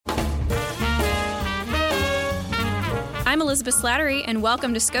I'm Elizabeth Slattery, and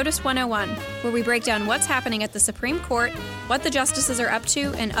welcome to SCOTUS 101, where we break down what's happening at the Supreme Court, what the justices are up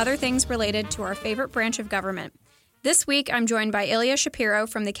to, and other things related to our favorite branch of government. This week, I'm joined by Ilya Shapiro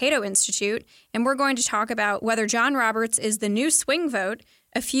from the Cato Institute, and we're going to talk about whether John Roberts is the new swing vote,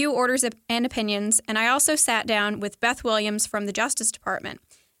 a few orders and opinions, and I also sat down with Beth Williams from the Justice Department.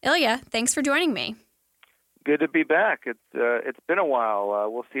 Ilya, thanks for joining me. Good to be back. It's been a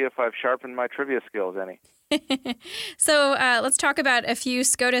while. We'll see if I've sharpened my trivia skills any. So let's talk about a few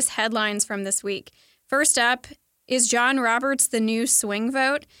SCOTUS headlines from this week. First up, is John Roberts the new swing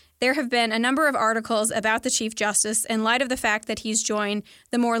vote? There have been a number of articles about the Chief Justice in light of the fact that he's joined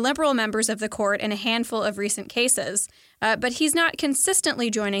the more liberal members of the court in a handful of recent cases. But he's not consistently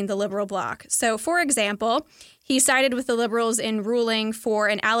joining the liberal bloc. So, for example, he sided with the liberals in ruling for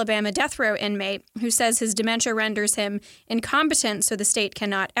an Alabama death row inmate who says his dementia renders him incompetent so the state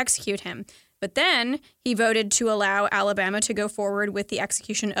cannot execute him. But then he voted to allow Alabama to go forward with the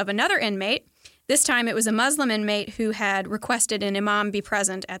execution of another inmate. This time it was a Muslim inmate who had requested an imam be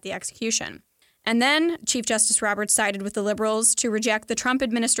present at the execution. And then Chief Justice Roberts sided with the liberals to reject the Trump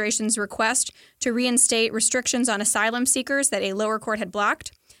administration's request to reinstate restrictions on asylum seekers that a lower court had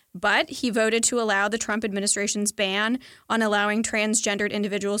blocked. But he voted to allow the Trump administration's ban on allowing transgendered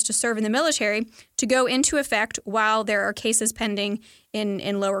individuals to serve in the military to go into effect while there are cases pending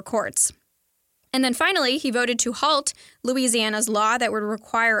in lower courts. And then finally, he voted to halt Louisiana's law that would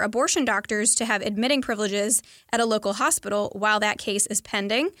require abortion doctors to have admitting privileges at a local hospital while that case is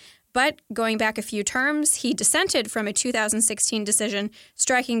pending. But going back a few terms, he dissented from a 2016 decision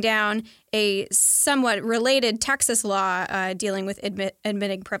striking down a somewhat related Texas law dealing with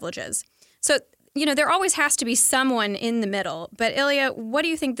admitting privileges. So, there always has to be someone in the middle. But Ilya, what do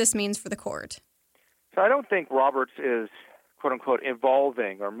you think this means for the court? So I don't think Roberts is, quote-unquote,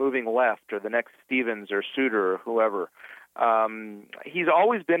 evolving or moving left or the next Stevens or Souter or whoever. He's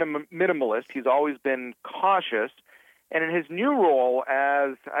always been a minimalist. He's always been cautious. And in his new role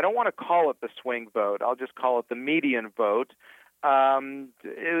as, I don't want to call it the swing vote, I'll just call it the median vote,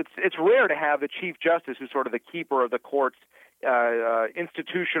 it's rare to have the Chief Justice, who's sort of the keeper of the court's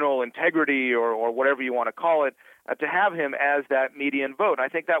institutional integrity or whatever you want to call it, to have him as that median vote. I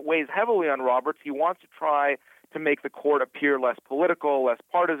think that weighs heavily on Roberts. He wants to try to make the court appear less political, less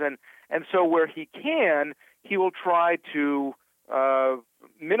partisan, and so where he can, he will try to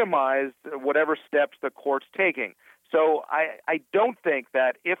minimize whatever steps the court's taking. So I don't think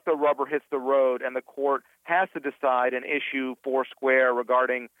that if the rubber hits the road and the court has to decide an issue four square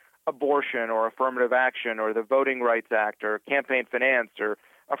regarding abortion or affirmative action or the Voting Rights Act or campaign finance or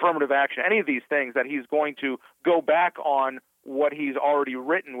affirmative action, any of these things, that he's going to go back on what he's already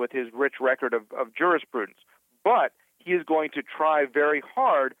written with his rich record of jurisprudence. But he is going to try very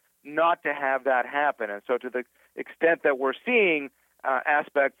hard not to have that happen. And so to the extent that we're seeing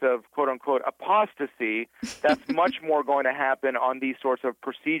aspects of quote-unquote apostasy, that's much more going to happen on these sorts of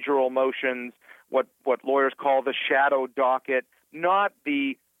procedural motions, what lawyers call the shadow docket, not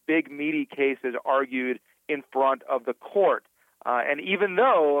the big meaty cases argued in front of the court. And even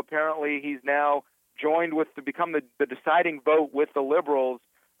though apparently he's now joined to become the deciding vote with the liberals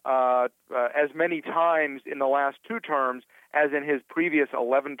as many times in the last two terms as in his previous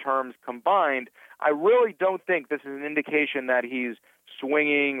 11 terms combined, I really don't think this is an indication that he's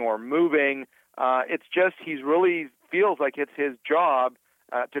swinging or moving. It's just he really feels like it's his job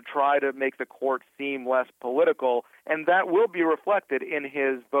to try to make the court seem less political, and that will be reflected in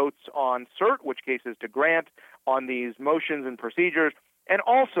his votes on cert, which cases to grant, on these motions and procedures, and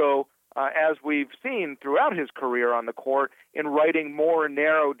also, as we've seen throughout his career on the court, in writing more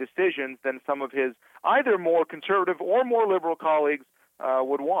narrow decisions than some of his either more conservative or more liberal colleagues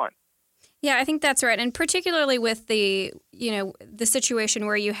would want. Yeah, I think that's right. And particularly with the situation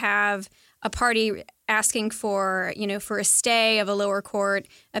where you have a party asking for a stay of a lower court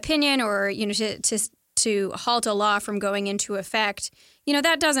opinion or, to halt a law from going into effect,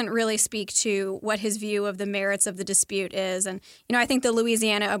 that doesn't really speak to what his view of the merits of the dispute is. And, I think the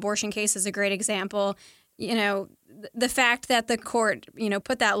Louisiana abortion case is a great example. The fact that the court,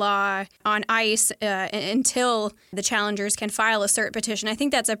 put that law on ice until the challengers can file a cert petition, I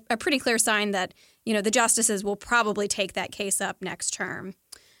think that's a pretty clear sign that, the justices will probably take that case up next term.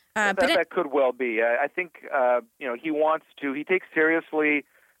 That could well be. I think, he takes seriously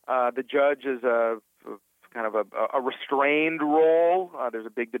the judge as a kind of a restrained role. There's a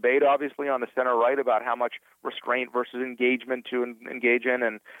big debate, obviously, on the center right about how much restraint versus engagement to engage in,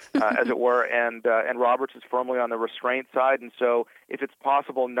 and as it were. And Roberts is firmly on the restraint side. And so, if it's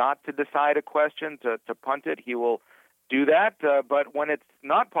possible not to decide a question, to punt it, he will do that. But when it's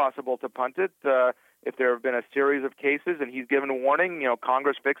not possible to punt it, if there have been a series of cases and he's given a warning,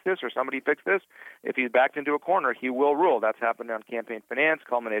 Congress fix this or somebody fix this, if he's backed into a corner, he will rule. That's happened on campaign finance,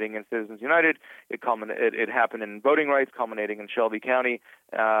 culminating in Citizens United. It happened in voting rights, culminating in Shelby County.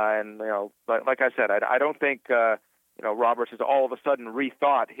 Like I said, I don't think Roberts has all of a sudden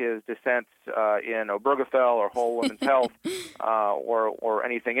rethought his dissents in Obergefell or Whole Woman's Health or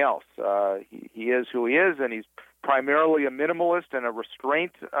anything else. He is who he is, and he's primarily a minimalist and a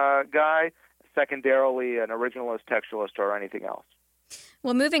restraint guy, secondarily an originalist, textualist, or anything else.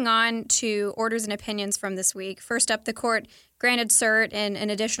 Well, moving on to orders and opinions from this week. First up, the court granted cert in an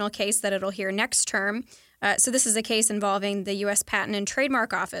additional case that it'll hear next term. So this is a case involving the U.S. Patent and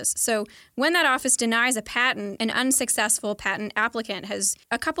Trademark Office. So when that office denies a patent, an unsuccessful patent applicant has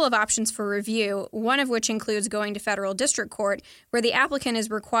a couple of options for review, one of which includes going to federal district court, where the applicant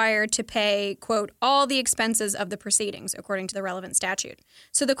is required to pay, quote, all the expenses of the proceedings, according to the relevant statute.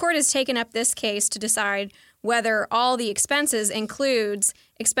 So the court has taken up this case to decide whether all the expenses includes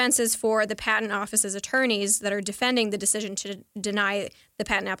expenses for the patent office's attorneys that are defending the decision to deny the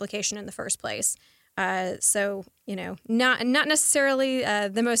patent application in the first place. Not necessarily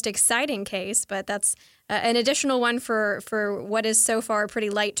the most exciting case, but that's an additional one for what is so far a pretty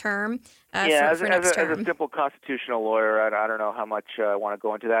light term. For next term. As a simple constitutional lawyer, I don't know how much I want to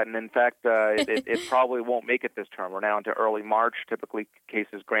go into that. And in fact, it probably won't make it this term. We're now into early March. Typically,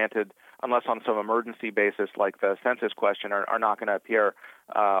 cases granted, unless on some emergency basis like the census question, are not going to appear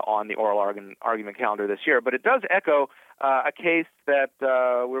on the oral argument calendar this year. But it does echo a case that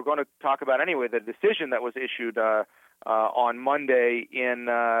we're going to talk about anyway, the decision that was issued on Monday in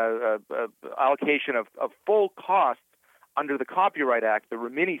allocation of full costs under the Copyright Act, the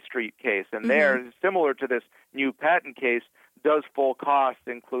Rimini Street case. And there, similar to this new patent case, does full costs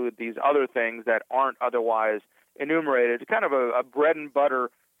include these other things that aren't otherwise enumerated? It's kind of a bread and butter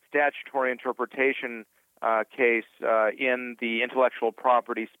statutory interpretation case in the intellectual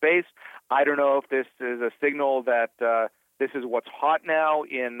property space. I don't know if this is a signal that this is what's hot now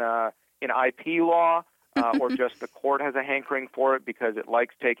in IP law, or just the court has a hankering for it because it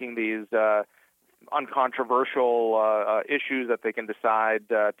likes taking these uncontroversial issues that they can decide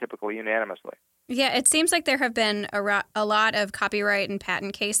typically unanimously. Yeah, it seems like there have been a lot of copyright and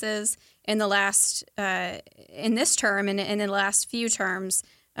patent cases in the last in this term and in the last few terms.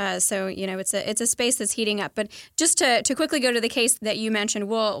 So it's a space that's heating up. But just to quickly go to the case that you mentioned,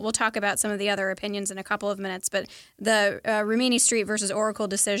 we'll talk about some of the other opinions in a couple of minutes. But the Rimini Street versus Oracle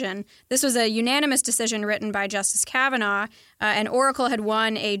decision, this was a unanimous decision written by Justice Kavanaugh, and Oracle had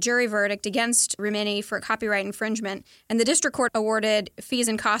won a jury verdict against Rimini for copyright infringement, and the district court awarded fees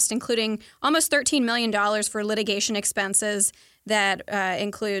and costs, including almost $13 million for litigation expenses that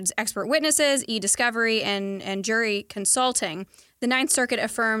includes expert witnesses, e-discovery, and jury consulting. The Ninth Circuit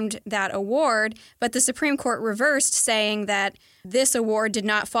affirmed that award, but the Supreme Court reversed, saying that this award did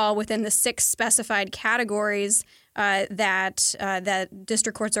not fall within the 6 specified categories that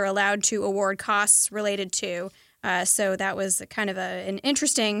district courts are allowed to award costs related to. So that was kind of an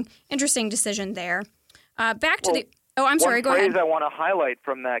interesting decision there. Back to the... Oh, I'm sorry, go ahead. One phrase I want to highlight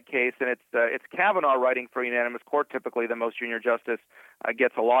from that case, and it's Kavanaugh writing for a unanimous court. Typically, the most junior justice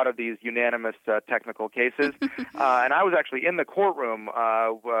gets a lot of these unanimous technical cases. And I was actually in the courtroom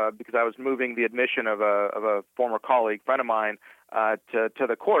because I was moving the admission of a former colleague, friend of mine, to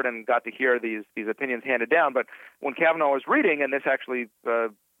the court, and got to hear these opinions handed down. But when Kavanaugh was reading, and this actually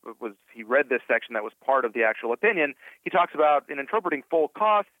he read this section that was part of the actual opinion, he talks about, in interpreting full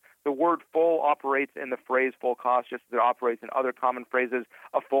costs, the word full operates in the phrase full cost just as it operates in other common phrases.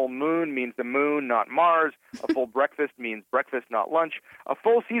 A full moon means the moon, not Mars. A full breakfast means breakfast, not lunch. A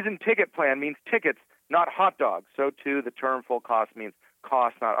full season ticket plan means tickets, not hot dogs. So, too, the term full cost means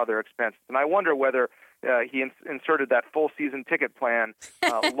cost, not other expenses. And I wonder whether he inserted that full season ticket plan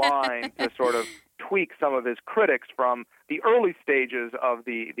line to sort of tweak some of his critics from the early stages of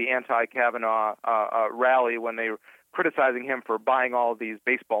the anti-Kavanaugh rally when they were criticizing him for buying all of these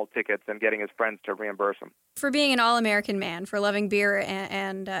baseball tickets and getting his friends to reimburse him. For being an all-American man, for loving beer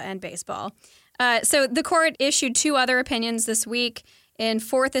and baseball. So the court issued 2 other opinions this week in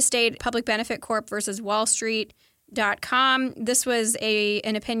Fourth Estate Public Benefit Corp. Versus WallStreet.com. This was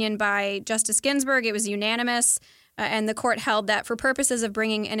an opinion by Justice Ginsburg. It was unanimous. And the court held that for purposes of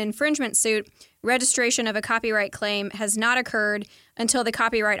bringing an infringement suit, registration of a copyright claim has not occurred until the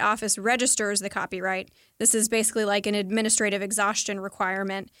Copyright Office registers the copyright. This is basically like an administrative exhaustion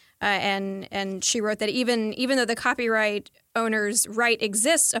requirement. And she wrote that even though the copyright owner's right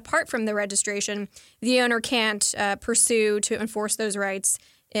exists apart from the registration, the owner can't pursue to enforce those rights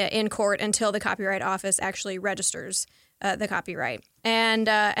in court until the Copyright Office actually registers the copyright. And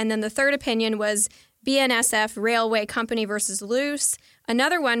then the third opinion was BNSF Railway Company versus Luce,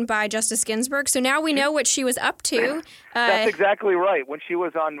 another one by Justice Ginsburg. So now we know what she was up to. That's exactly right. When she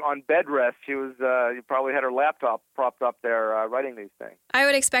was on bed rest, she was probably had her laptop propped up there writing these things. I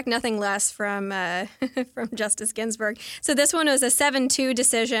would expect nothing less from from Justice Ginsburg. So this one was a 7-2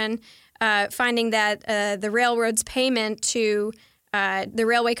 decision, finding that the railroad's payment to the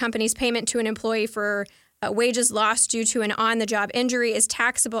railway company's payment to an employee for wages lost due to an on-the-job injury is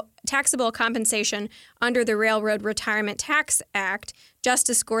taxable compensation under the Railroad Retirement Tax Act.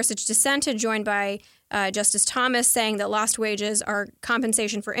 Justice Gorsuch dissented, joined by Justice Thomas, saying that lost wages are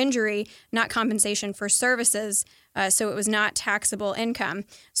compensation for injury, not compensation for services, so it was not taxable income.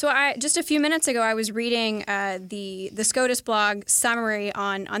 So just a few minutes ago, I was reading the SCOTUS blog summary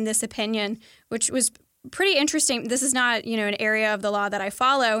on this opinion, which was pretty interesting. This is not, an area of the law that I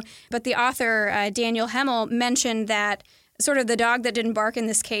follow, but the author, Daniel Hemel, mentioned that sort of the dog that didn't bark in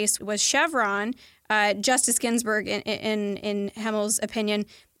this case was Chevron. Justice Ginsburg, in Hemel's opinion,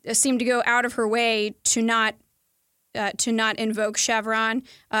 seemed to go out of her way to not invoke Chevron,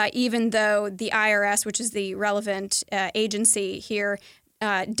 even though the IRS, which is the relevant agency here,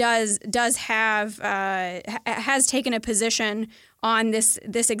 has taken a position on this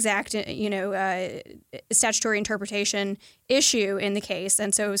exact statutory interpretation issue in the case,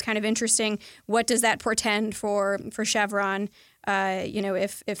 and so it was kind of interesting. What does that portend for Chevron?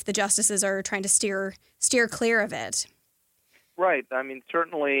 If the justices are trying to steer clear of it. Right. I mean,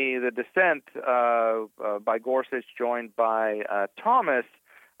 certainly the dissent by Gorsuch, joined by Thomas,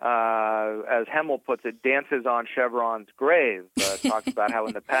 as Hemel puts it, dances on Chevron's grave. Talks about how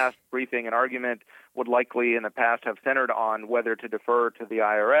in the past briefing and argument would likely in the past have centered on whether to defer to the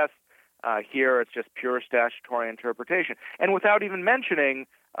IRS. Here it's just pure statutory interpretation. And without even mentioning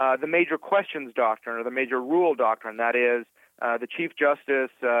the major questions doctrine or the major rule doctrine, that is, the Chief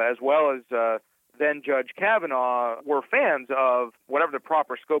Justice as well as then Judge Kavanaugh were fans of whatever the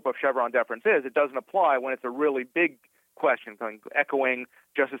proper scope of Chevron deference is. It doesn't apply when it's a really big question, echoing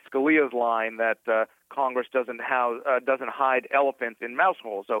Justice Scalia's line that Congress doesn't hide elephants in mouse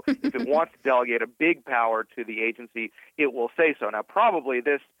holes. So if it wants to delegate a big power to the agency, it will say so. Now, probably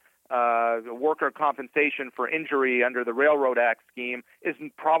this worker compensation for injury under the Railroad Act scheme is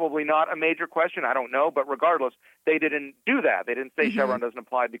probably not a major question. I don't know, but regardless, they didn't do that. They didn't say Chevron doesn't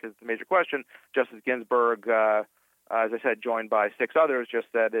apply because it's a major question. Justice Ginsburg, as I said, joined by 6 others, just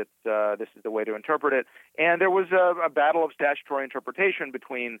said this is the way to interpret it. And there was a battle of statutory interpretation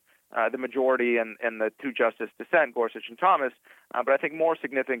between the majority and the 2 justice dissent, Gorsuch and Thomas. But I think more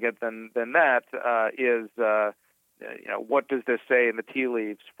significant than that is what does this say in the tea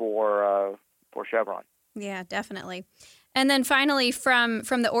leaves for Chevron? Yeah, definitely. And then finally, from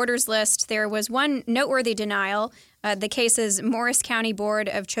the orders list, there was one noteworthy denial. The case is Morris County Board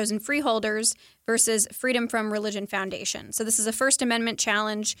of Chosen Freeholders versus Freedom from Religion Foundation. So this is a First Amendment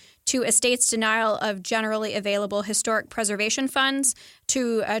challenge to a state's denial of generally available historic preservation funds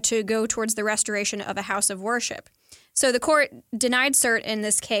to go towards the restoration of a house of worship. So the court denied cert in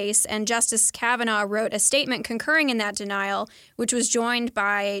this case, and Justice Kavanaugh wrote a statement concurring in that denial, which was joined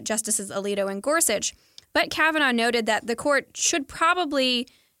by Justices Alito and Gorsuch. But Kavanaugh noted that the court should probably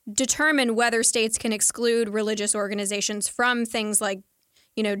determine whether states can exclude religious organizations from things like,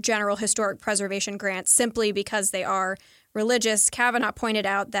 general historic preservation grants simply because they are religious. Kavanaugh pointed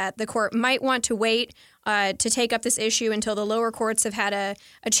out that the court might want to wait to take up this issue until the lower courts have had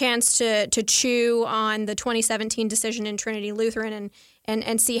a chance to chew on the 2017 decision in Trinity Lutheran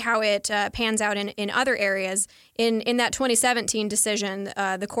and see how it pans out in other areas. In that 2017 decision,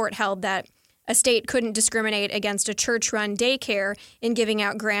 the court held that a state couldn't discriminate against a church-run daycare in giving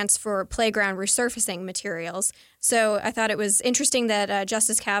out grants for playground resurfacing materials. So I thought it was interesting that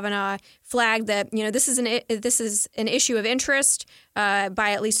Justice Kavanaugh flagged that this is an issue of interest by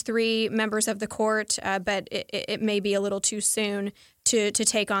at least 3 members of the court, but it may be a little too soon to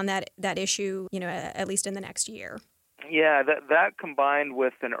take on that issue, at least in the next year. Yeah, that combined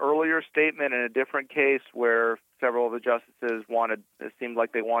with an earlier statement in a different case where several of the justices seemed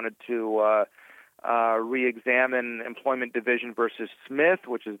like they wanted to re-examine employment division versus Smith,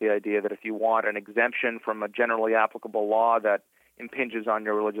 which is the idea that if you want an exemption from a generally applicable law that impinges on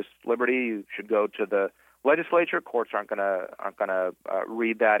your religious liberty, you should go to the legislature. Courts aren't going to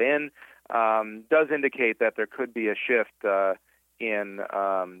read that in. Does indicate that there could be a shift in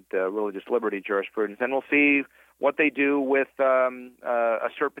the religious liberty jurisprudence, and we'll see what they do with a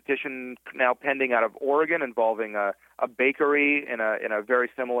cert petition now pending out of Oregon involving a bakery in a very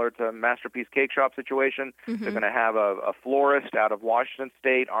similar to Masterpiece Cake Shop situation. Mm-hmm. They're going to have a florist out of Washington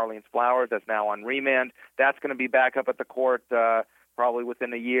State, Arlene's Flowers, that's now on remand. That's going to be back up at the court probably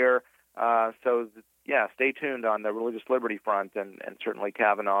within a year. Stay tuned on the religious liberty front, and certainly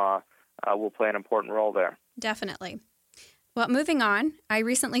Kavanaugh will play an important role there. Definitely. Well, moving on, I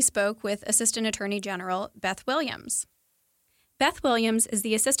recently spoke with Assistant Attorney General Beth Williams. Beth Williams is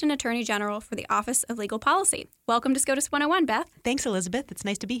the Assistant Attorney General for the Office of Legal Policy. Welcome to SCOTUS 101, Beth. Thanks, Elizabeth. It's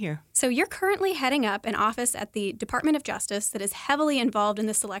nice to be here. So you're currently heading up an office at the Department of Justice that is heavily involved in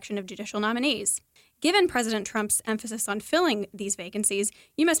the selection of judicial nominees. Given President Trump's emphasis on filling these vacancies,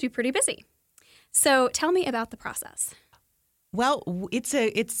 you must be pretty busy. So tell me about the process. Well, it's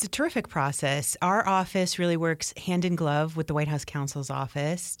a terrific process. Our office really works hand in glove with the White House counsel's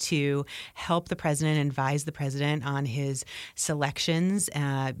office to help the president and advise the president on his selections,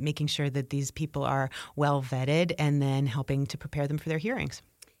 making sure that these people are well vetted, and then helping to prepare them for their hearings.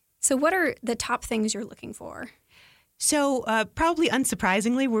 So what are the top things you're looking for? So probably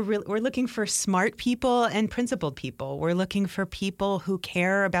unsurprisingly, we're looking for smart people and principled people. We're looking for people who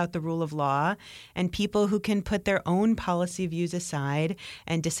care about the rule of law and people who can put their own policy views aside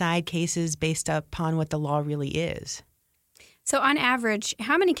and decide cases based upon what the law really is. So on average,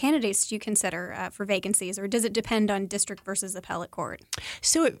 how many candidates do you consider for vacancies, or does it depend on district versus appellate court?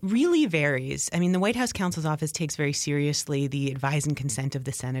 So it really varies. I mean, the White House counsel's office takes very seriously the advice and consent of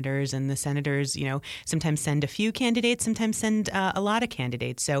the senators, and the senators, sometimes send a few candidates, sometimes send a lot of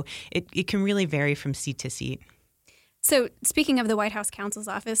candidates. So it can really vary from seat to seat. So speaking of the White House counsel's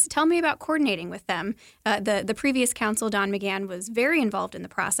office, tell me about coordinating with them. The previous counsel, Don McGahn, was very involved in the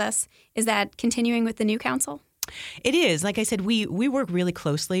process. Is that continuing with the new counsel? It is. Like I said, we work really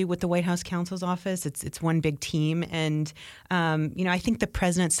closely with the White House counsel's office. It's one big team. And, I think the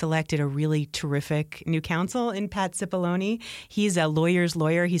president selected a really terrific new counsel in Pat Cipollone. He's a lawyer's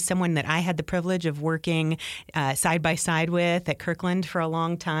lawyer. He's someone that I had the privilege of working side by side with at Kirkland for a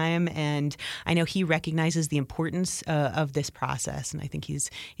long time. And I know he recognizes the importance of this process. And I think he's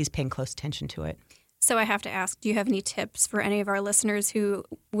paying close attention to it. So I have to ask, do you have any tips for any of our listeners who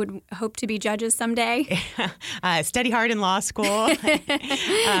would hope to be judges someday? Study hard in law school. No,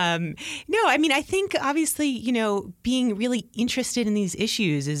 I mean, I think obviously, being really interested in these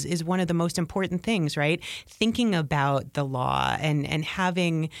issues is one of the most important things, right? Thinking about the law and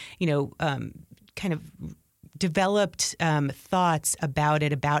having, kind of developed thoughts about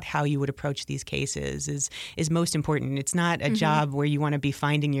it, about how you would approach these cases is most important. It's not a job where you want to be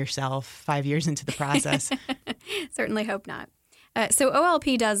finding yourself 5 years into the process. Certainly hope not. So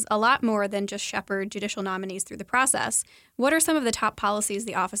OLP does a lot more than just shepherd judicial nominees through the process. What are some of the top policies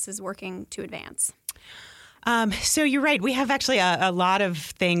the office is working to advance? So you're right. We have actually a lot of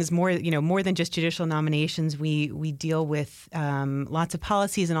things more than just judicial nominations. We deal with lots of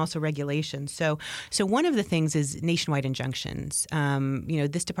policies and also regulations. So one of the things is nationwide injunctions.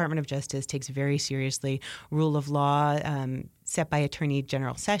 This Department of Justice takes very seriously rule of law set by Attorney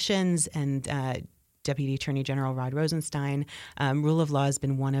General Sessions and Deputy Attorney General Rod Rosenstein. Rule of law has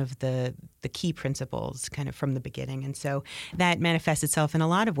been one of the key principles kind of from the beginning. And so that manifests itself in a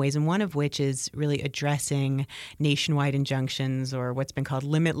lot of ways, and one of which is really addressing nationwide injunctions, or what's been called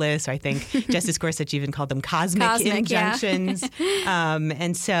limitless, or I think Justice Gorsuch even called them cosmic injunctions. Yeah.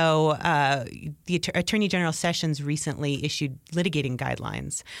 And so the Attorney General Sessions recently issued litigating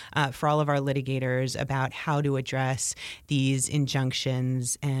guidelines for all of our litigators about how to address these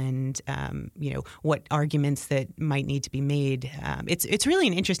injunctions and, what arguments that might need to be made. It's really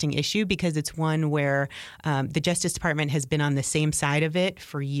an interesting issue because it's one where the Justice Department has been on the same side of it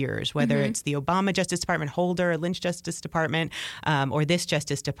for years, whether it's the Obama Justice Department, Holder, Lynch Justice Department, or this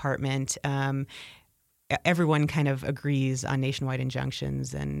Justice Department. Everyone kind of agrees on nationwide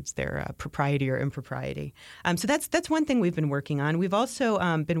injunctions and their propriety or impropriety. So that's one thing we've been working on. We've also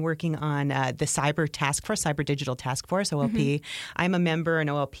been working on the Cyber Task Force, Cyber Digital Task Force, OLP. I'm a member, and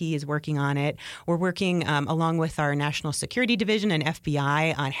OLP is working on it. We're working along with our National Security Division and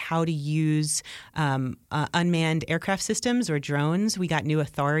FBI on how to use unmanned aircraft systems or drones. We got new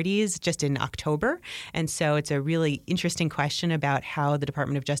authorities just in October, and so it's a really interesting question about how the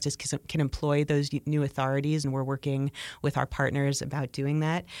Department of Justice can employ those new authorities, and we're working with our partners about doing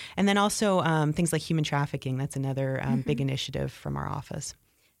that. And then also things like human trafficking. That's another big initiative from our office.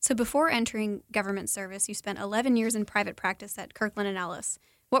 So before entering government service, you spent 11 years in private practice at Kirkland & Ellis.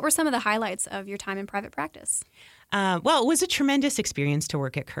 What were some of the highlights of your time in private practice? Well, it was a tremendous experience to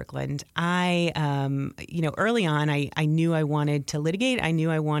work at Kirkland. I, early on, I knew I wanted to litigate. I knew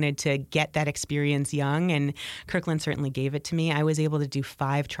I wanted to get that experience young, and Kirkland certainly gave it to me. I was able to do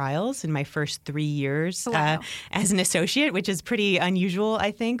 5 trials in my first 3 years as an associate, which is pretty unusual,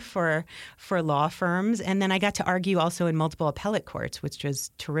 I think, for law firms. And then I got to argue also in multiple appellate courts, which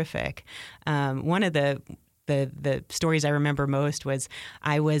was terrific. One of the the stories I remember most was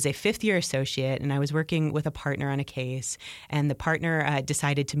I was a fifth-year associate, and I was working with a partner on a case, and the partner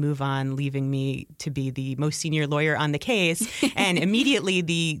decided to move on, leaving me to be the most senior lawyer on the case. And immediately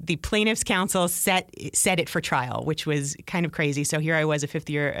the plaintiff's counsel set it for trial, which was kind of crazy. So here I was, a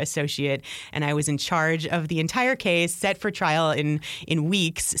fifth-year associate, and I was in charge of the entire case, set for trial in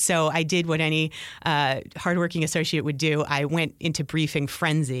weeks. So I did what any hardworking associate would do. I went into briefing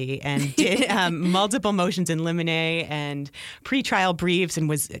frenzy and did multiple motions in limine and pretrial briefs and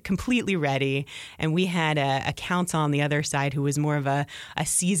was completely ready. And we had a counsel on the other side who was more of a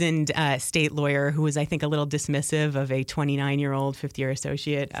seasoned state lawyer who was, I think, a little dismissive of a 29-year-old fifth-year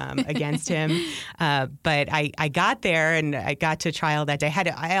associate against him. But I got there and I got to trial that day.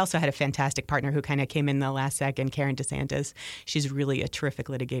 I also had a fantastic partner who kind of came in the last second, Karen DeSantis. She's really a terrific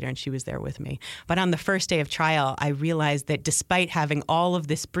litigator, and she was there with me. But on the first day of trial, I realized that despite having all of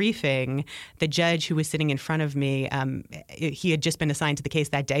this briefing, the judge who was sitting in front of me, he had just been assigned to the case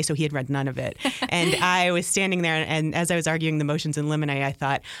that day, so he had read none of it. And I was standing there, and as I was arguing the motions in limine, I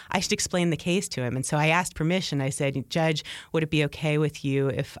thought I should explain the case to him. And so I asked permission. I said, Judge, would it be okay with you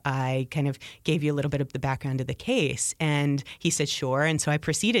if I kind of gave you a little bit of the background of the case? And he said, sure. And so I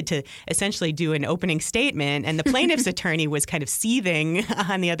proceeded to essentially do an opening statement, and the plaintiff's attorney was kind of seething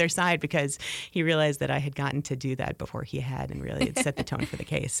on the other side because he realized that I had gotten to do that before he had, and really it set the tone for the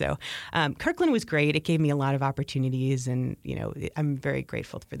case. So Kirkland was great. It gave me a lot of opportunities, and I'm very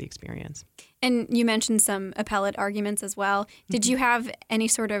grateful for the experience. And you mentioned some appellate arguments as well. Did you have any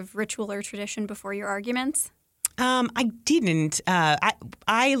sort of ritual or tradition before your arguments? I didn't.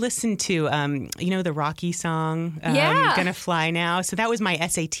 I listened to, the Rocky song, Gonna Fly Now. So that was my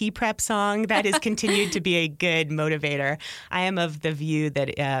SAT prep song. That has continued to be a good motivator. I am of the view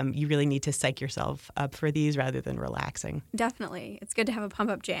that you really need to psych yourself up for these rather than relaxing. Definitely. It's good to have a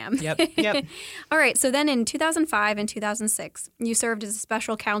pump-up jam. Yep. All right. So then in 2005 and 2006, you served as a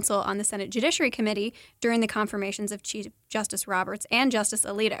special counsel on the Senate Judiciary Committee during the confirmations of Chief Justice Roberts and Justice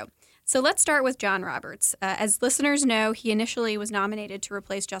Alito. So let's start with John Roberts. As listeners know, he initially was nominated to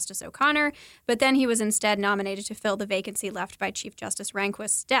replace Justice O'Connor, but then he was instead nominated to fill the vacancy left by Chief Justice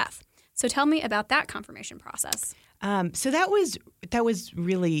Rehnquist's death. So tell me about that confirmation process. So that was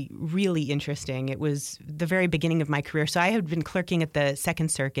really, really interesting. It was the very beginning of my career. So I had been clerking at the Second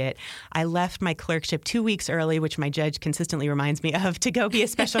Circuit. I left my clerkship 2 weeks early, which my judge consistently reminds me of, to go be a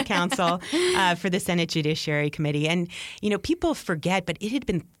special counsel for the Senate Judiciary Committee. And, people forget, but it had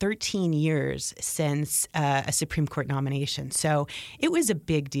been 13 years since a Supreme Court nomination. So it was a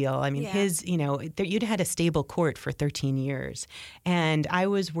big deal. I mean, you'd had a stable court for 13 years. And I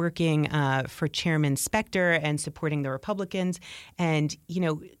was working for Chairman Specter and supporting the Republicans. And,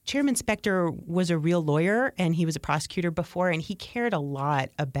 Chairman Specter was a real lawyer, and he was a prosecutor before, and he cared a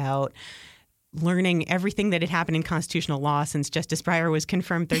lot about learning everything that had happened in constitutional law since Justice Breyer was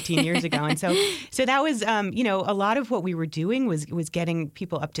confirmed 13 years ago. And so that was, a lot of what we were doing was getting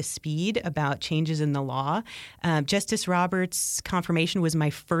people up to speed about changes in the law. Justice Roberts' confirmation was my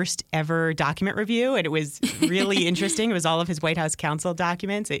first ever document review, and it was really interesting. It was all of his White House counsel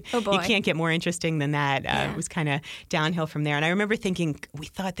documents. Oh boy. You can't get more interesting than that. It was kind of downhill from there. And I remember thinking, we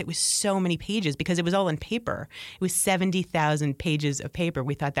thought that was so many pages because it was all in paper. It was 70,000 pages of paper.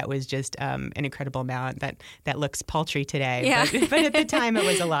 We thought that was just an incredible amount that looks paltry today. Yeah. But at the time it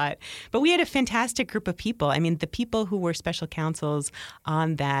was a lot. But we had a fantastic group of people. I mean, the people who were special counsels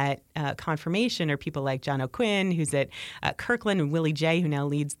on that confirmation are people like John O'Quinn, who's at Kirkland, and Willie Jay, who now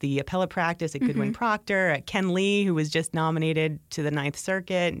leads the appellate practice at Goodwin Proctor, Ken Lee, who was just nominated to the Ninth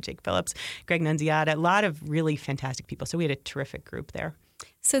Circuit, and Jake Phillips, Greg Nunziata, a lot of really fantastic people. So we had a terrific group there.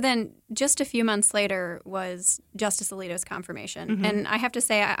 So then just a few months later was Justice Alito's confirmation. And I have to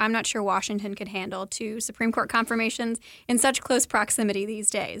say, I'm not sure Washington could handle two Supreme Court confirmations in such close proximity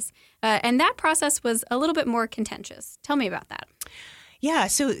these days. And that process was a little bit more contentious. Tell me about that. Yeah,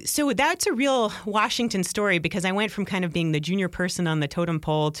 so that's a real Washington story because I went from kind of being the junior person on the totem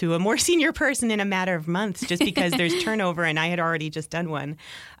pole to a more senior person in a matter of months just because there's turnover and I had already just done one.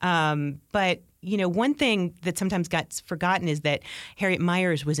 But one thing that sometimes gets forgotten is that Harriet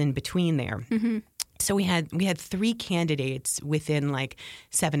Miers was in between there. So we had three candidates within like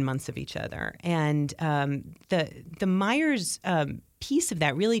 7 months of each other, and the Miers piece of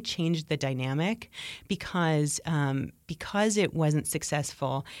that really changed the dynamic because it wasn't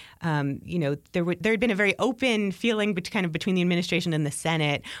successful. There had been a very open feeling between the administration and the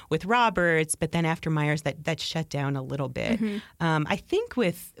Senate with Roberts, but then after Miers, that shut down a little bit. I think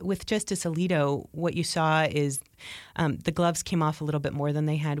with Justice Alito, what you saw is the gloves came off a little bit more than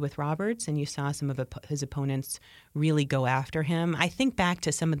they had with Roberts, and you saw some of his opponents really go after him. I think back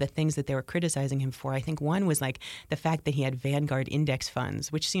to some of the things that they were criticizing him for. I think one was like the fact that he had Vanguard index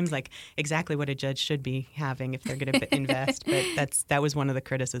funds, which seems like exactly what a judge should be having if they're going to invest. But that was one of the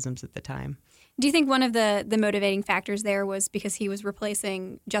criticisms at the time. Do you think one of the motivating factors there was because he was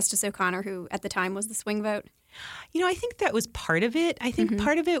replacing Justice O'Connor, who at the time was the swing vote? I think that was part of it. I think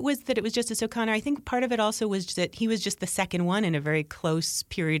part of it was that it was Justice O'Connor. I think part of it also was that he was just the second one in a very close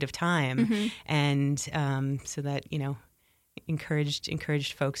period of time. And so that,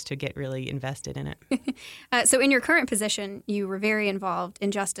 encouraged folks to get really invested in it. So in your current position, you were very involved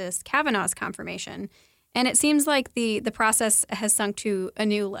in Justice Kavanaugh's confirmation. And it seems like the process has sunk to a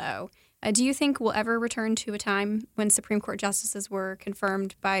new low. Do you think we'll ever return to a time when Supreme Court justices were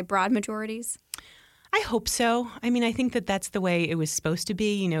confirmed by broad majorities? I hope so. I mean, I think that that's the way it was supposed to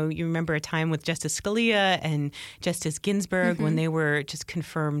be. You remember a time with Justice Scalia and Justice Ginsburg when they were just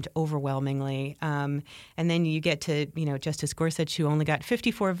confirmed overwhelmingly. And then you get to, Justice Gorsuch, who only got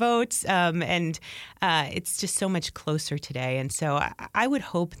 54 votes. And it's just so much closer today. And so I would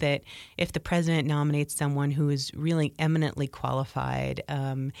hope that if the president nominates someone who is really eminently qualified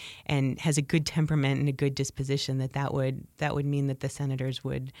and has a good temperament and a good disposition, that would mean that the senators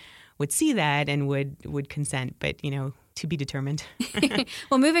would see that and would consent, but to be determined.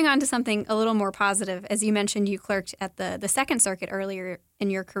 Well, moving on to something a little more positive, as you mentioned, you clerked at the Second Circuit earlier in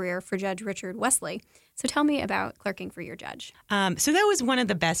your career for Judge Richard Wesley. So tell me about clerking for your judge. So that was one of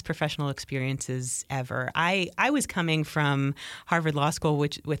the best professional experiences ever. I was coming from Harvard Law School,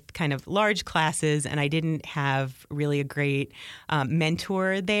 with kind of large classes, and I didn't have really a great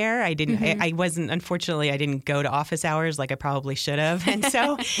mentor there. I didn't go to office hours like I probably should have. And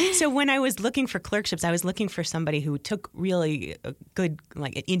so when I was looking for clerkships, I was looking for somebody who took really a good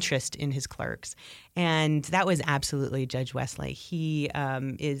interest in his clerks. And that was absolutely Judge Wesley. He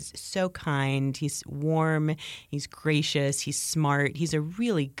is so kind. He's warm. He's gracious. He's smart. He's a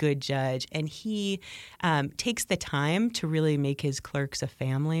really good judge. And he takes the time to really make his clerks a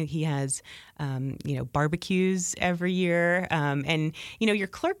family. He has, barbecues every year. And you're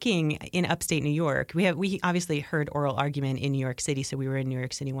clerking in upstate New York. We obviously heard oral argument in New York City, so we were in New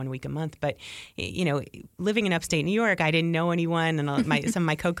York City 1 week a month. But, living in upstate New York, I didn't know anyone, and some of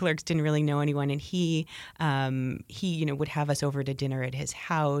my co-clerks didn't really know anyone. And he would have us over to dinner at his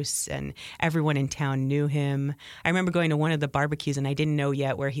house, and everyone in town knew him. I remember going to one of the barbecues, and I didn't know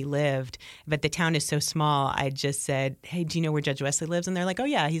yet where he lived, but the town is so small. I just said, "Hey, do you know where Judge Wesley lives?" And they're like, "Oh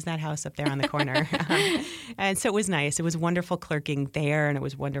yeah, he's that house up there on the corner." And so it was nice. It was wonderful clerking there, and it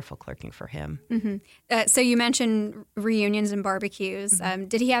was wonderful clerking for him. So you mentioned reunions and barbecues.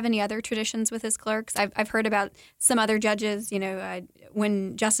 Did he have any other traditions with his clerks? I've heard about some other judges.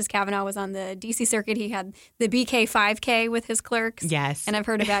 When Justice Kavanaugh was on the D.C. Circuit, he had the BK 5K with his clerks. Yes. And I've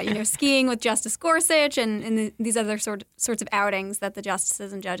heard about, skiing with Justice Gorsuch and these other sorts of outings that the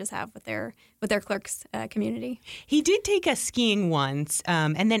justices and judges have with their clerks community. He did take us skiing once.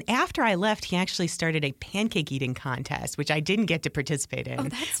 And then after I left, he actually started a pancake eating contest, which I didn't get to participate in. Oh,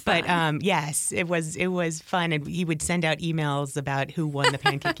 that's fun. But yes, it was fun. And he would send out emails about who won the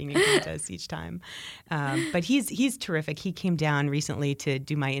pancake eating contest each time. But he's terrific. He came down recently to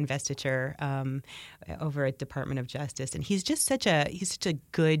do my investiture over at Department of Justice, and he's such a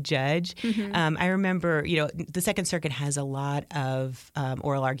good judge. I remember, the Second Circuit has a lot of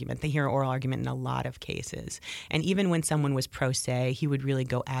oral argument. They hear oral argument in a lot of cases, and even when someone was pro se, he would really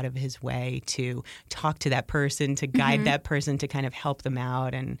go out of his way to talk to that person, to guide that person, to kind of help them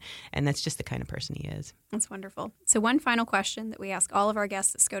out, and that's just the kind of person he is. That's wonderful. So one final question that we ask all of our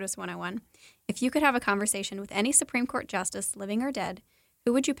guests at SCOTUS 101. If you could have a conversation with any Supreme Court justice, living or dead,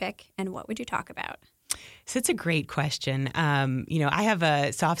 who would you pick and what would you talk about? So it's a great question. I have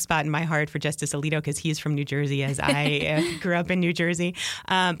a soft spot in my heart for Justice Alito because he's from New Jersey, as I grew up in New Jersey.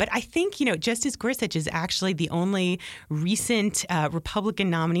 But I think, Justice Gorsuch is actually the only recent Republican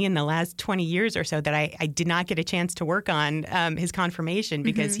nominee in the last 20 years or so that I did not get a chance to work on his confirmation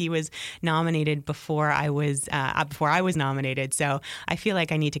because he was nominated before I was nominated. So I feel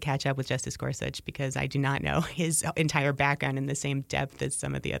like I need to catch up with Justice Gorsuch because I do not know his entire background in the same depth as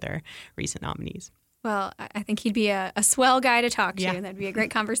some of the other recent nominees. Well, I think he'd be a swell guy to talk to, and that'd be a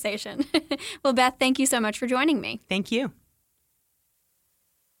great conversation. Well, Beth, thank you so much for joining me. Thank you.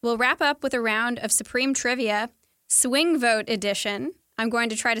 We'll wrap up with a round of Supreme Trivia, Swing Vote Edition. I'm going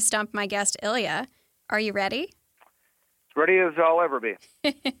to try to stump my guest, Ilya. Are you ready? As ready as I'll ever be.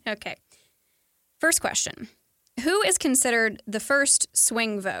 Okay. First question. Who is considered the first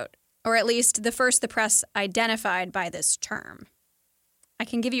swing vote, or at least the first the press identified by this term? I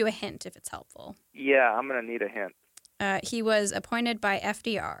can give you a hint if it's helpful. Yeah, I'm going to need a hint. He was appointed by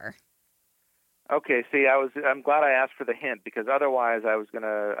FDR. Okay, see, I'm glad I asked for the hint because otherwise I was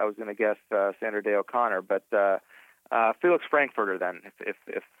gonna guess Sandra Day O'Connor, but Felix Frankfurter then, if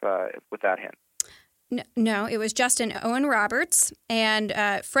with that hint. No, it was Justin Owen Roberts, and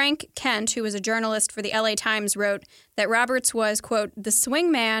Frank Kent, who was a journalist for the LA Times, wrote that Roberts was, quote, the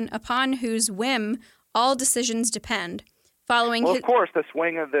swing man upon whose whim all decisions depend. Following of course, the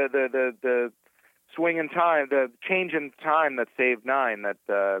swing of the swing in time, the change in time that saved 9,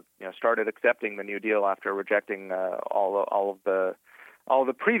 that started accepting the New Deal after rejecting all of the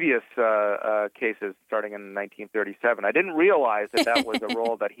previous cases starting in 1937. I didn't realize that was a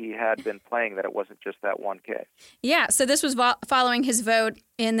role that he had been playing, that it wasn't just that one case. Yeah, so this was following his vote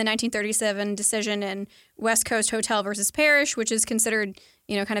in the 1937 decision in West Coast Hotel versus Parrish, which is considered,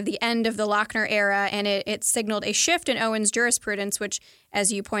 kind of the end of the Lochner era, and it signaled a shift in Owen's jurisprudence, which,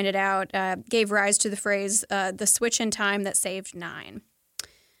 as you pointed out, gave rise to the phrase, the switch in time that saved 9.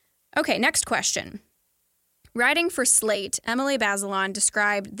 Okay, next question. Writing for Slate, Emily Bazelon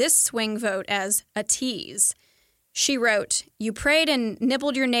described this swing vote as a tease. She wrote, "You prayed and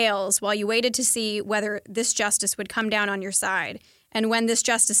nibbled your nails while you waited to see whether this justice would come down on your side. And when this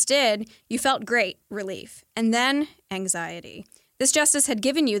justice did, you felt great relief. And then anxiety. This justice had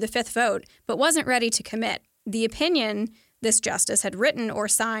given you the 5th vote, but wasn't ready to commit. The opinion this justice had written or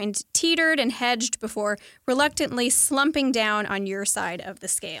signed teetered and hedged before reluctantly slumping down on your side of the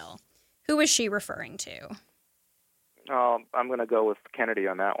scale." Who was she referring to? Oh, I'm going to go with Kennedy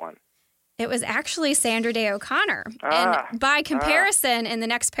on that one. It was actually Sandra Day O'Connor. And by comparison, in the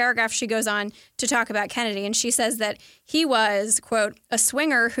next paragraph, she goes on to talk about Kennedy, and she says that he was, quote, a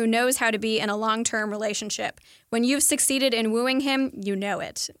swinger who knows how to be in a long-term relationship. When you've succeeded in wooing him, you know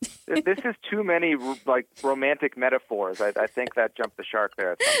it. This is too many, romantic metaphors. I think that jumped the shark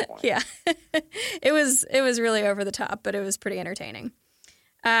there at some point. Yeah. It was really over the top, but it was pretty entertaining.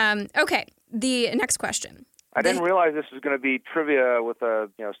 Okay, the next question. I didn't realize this was going to be trivia with a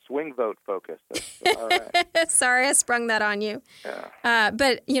swing vote focus. All right. Sorry, I sprung that on you. Yeah.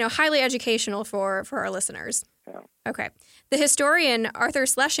 But highly educational for our listeners. Yeah. Okay. The historian Arthur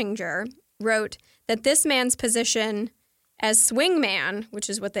Schlesinger wrote that this man's position as swing man, which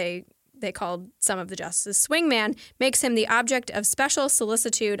is what they called some of the justices, swing man, makes him the object of special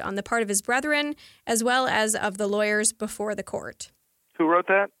solicitude on the part of his brethren as well as of the lawyers before the court. Who wrote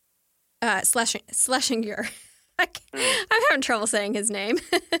that? Schlesinger. I'm having trouble saying his name.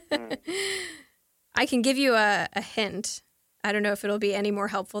 I can give you a hint. I don't know if it'll be any more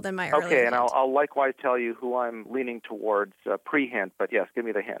helpful than my earlier Okay, and hint. I'll likewise tell you who I'm leaning towards pre-hint, but yes, give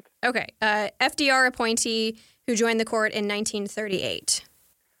me the hint. Okay, FDR appointee who joined the court in 1938.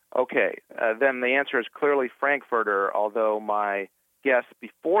 Okay, then the answer is clearly Frankfurter, although my guess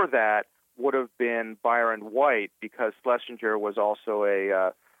before that would have been Byron White, because Schlesinger was also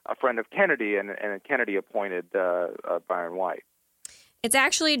a friend of Kennedy, and Kennedy appointed Byron White. It's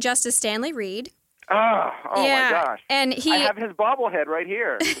actually Justice Stanley Reed. Oh yeah. My gosh. And I have his bobblehead right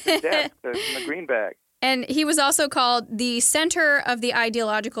here with his desk in the green bag. And he was also called the center of the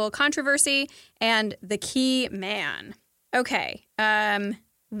ideological controversy and the key man. Okay,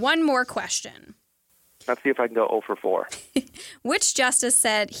 one more question. Let's see if I can go 0 for 4. Which justice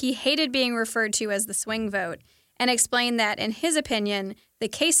said he hated being referred to as the swing vote and explained that, in his opinion, the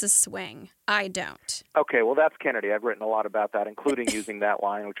cases swing, I don't? Okay, well, that's Kennedy. I've written a lot about that, including using that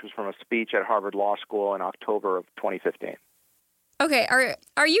line, which was from a speech at Harvard Law School in October of 2015. Okay,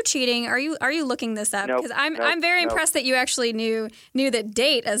 are you cheating? Are you looking this up? Because I'm very impressed that you actually knew the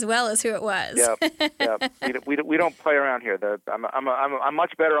date as well as who it was. Yep. We don't play around here. I'm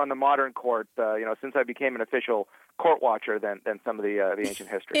much better on the modern court. Since I became an official court watcher than some of the ancient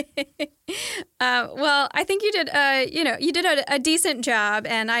history. Well, I think you did. You did a decent job,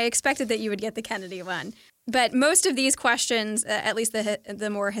 and I expected that you would get the Kennedy one. But most of these questions, at least the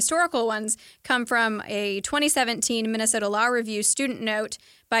more historical ones, come from a 2017 Minnesota Law Review student note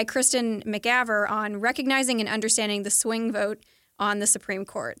by Kristen McGaver on recognizing and understanding the swing vote on the Supreme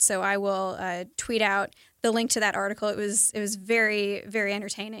Court. So I will tweet out the link to that article. It was very, very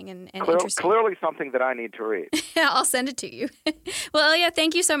entertaining and interesting. Clearly something that I need to read. I'll send it to you. Well, Ilya,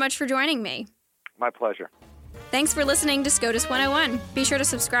 thank you so much for joining me. My pleasure. Thanks for listening to SCOTUS 101. Be sure to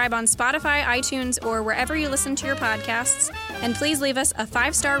subscribe on Spotify, iTunes, or wherever you listen to your podcasts. And please leave us a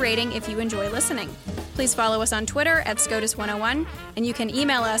 5-star rating if you enjoy listening. Please follow us on Twitter at SCOTUS 101, and you can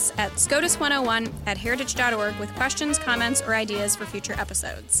email us at scotus101@heritage.org with questions, comments, or ideas for future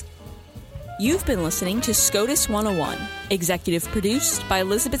episodes. You've been listening to SCOTUS 101, executive produced by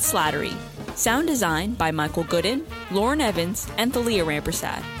Elizabeth Slattery. Sound design by Michael Gooden, Lauren Evans, and Thalia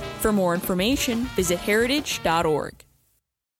Rampersad. For more information, visit heritage.org.